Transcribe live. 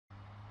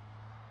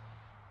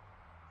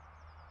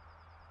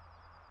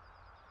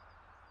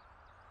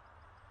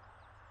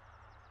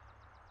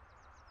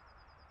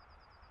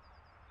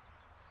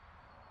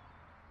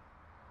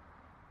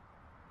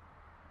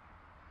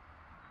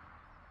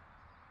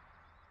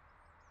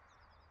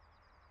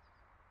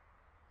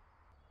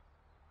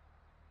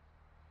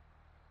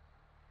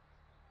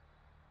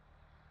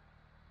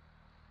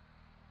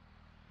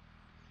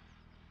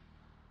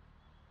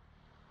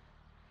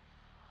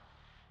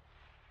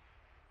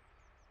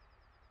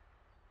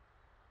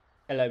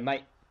Hello,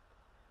 mate.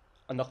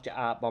 I knocked you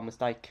out by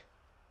mistake.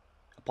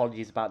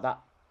 Apologies about that.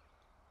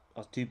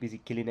 I was too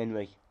busy killing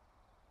Henry.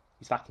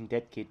 He's fucking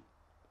dead, kid.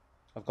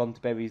 I've gone to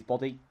bury his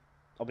body.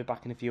 I'll be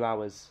back in a few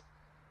hours.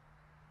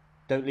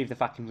 Don't leave the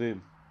fucking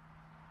room.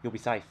 You'll be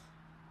safe.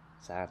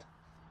 Sad.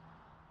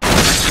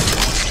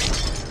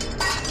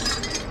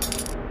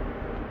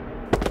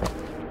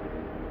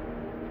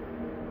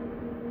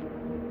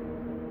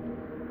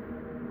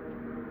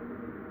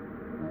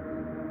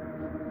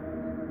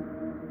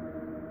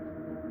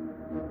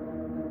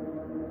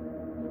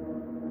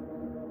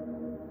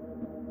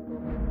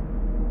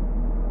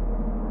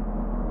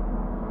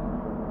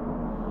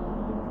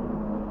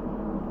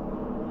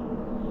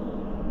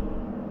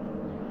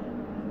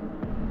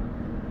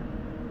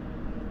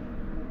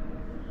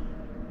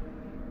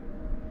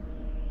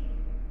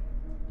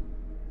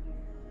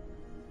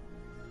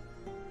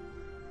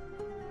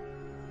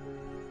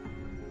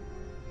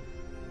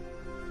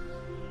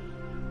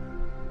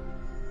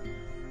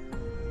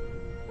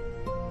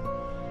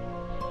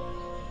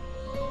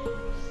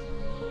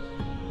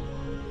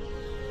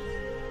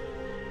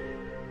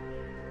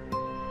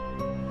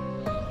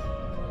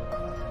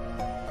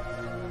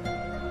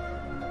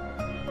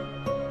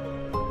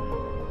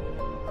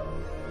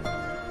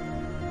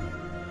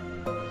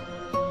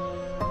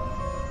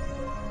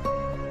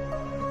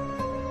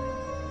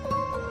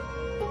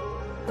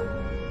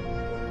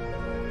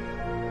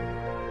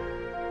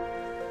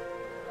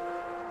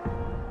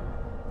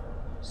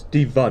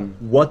 Stephen,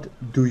 what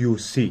do you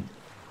see?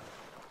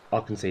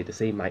 I can see the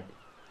sea, mate.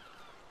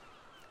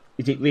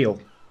 Is it real?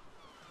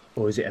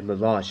 Or is it a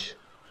mirage?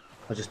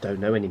 I just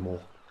don't know anymore.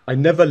 I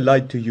never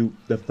lied to you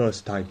the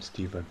first time,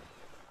 Stephen.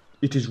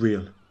 It is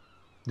real.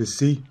 The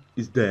sea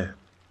is there.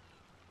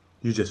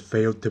 You just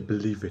failed to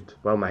believe it.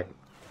 Well, mate.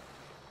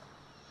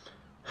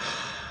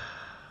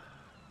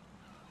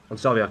 I'm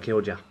sorry I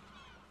killed you.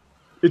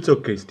 It's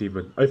okay,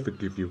 Stephen. I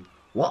forgive you.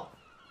 What?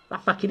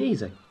 That fucking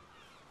easy.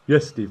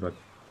 Yes, Stephen.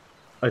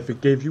 I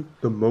forgave you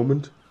the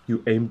moment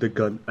you aimed the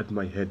gun at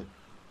my head.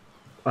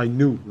 I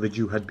knew that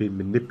you had been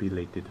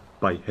manipulated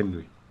by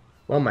Henry.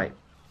 Well, mate,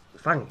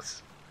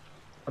 thanks.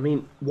 I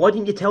mean, why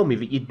didn't you tell me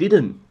that you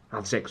didn't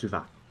have sex with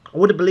her? I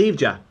would have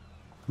believed you.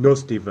 No,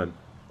 Stephen,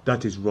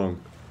 that is wrong.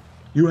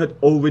 You had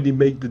already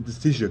made the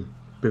decision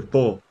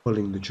before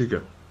pulling the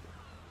trigger.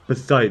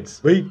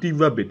 Besides, Wade the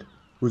Rabbit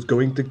was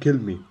going to kill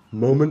me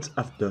moments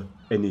after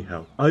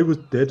anyhow. I was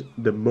dead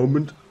the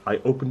moment I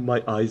opened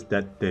my eyes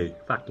that day.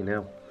 Fucking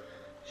hell.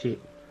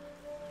 Shit.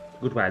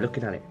 Good way of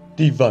looking at it.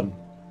 Stephen,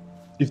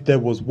 if there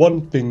was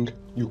one thing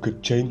you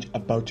could change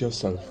about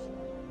yourself,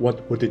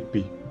 what would it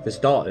be? For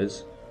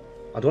starters,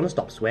 I'd want to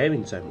stop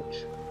swearing so much.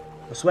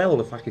 I swear all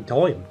the fucking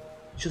time.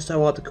 It's just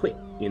so hard to quit,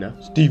 you know?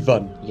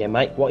 Stephen! Yeah,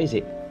 mate, what is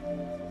it?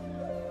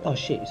 Oh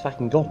shit, he's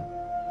fucking gone.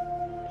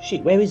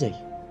 Shit, where is he?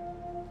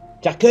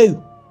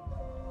 Jakku!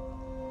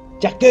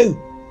 Jakku!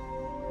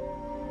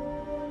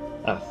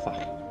 Ah,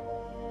 fuck.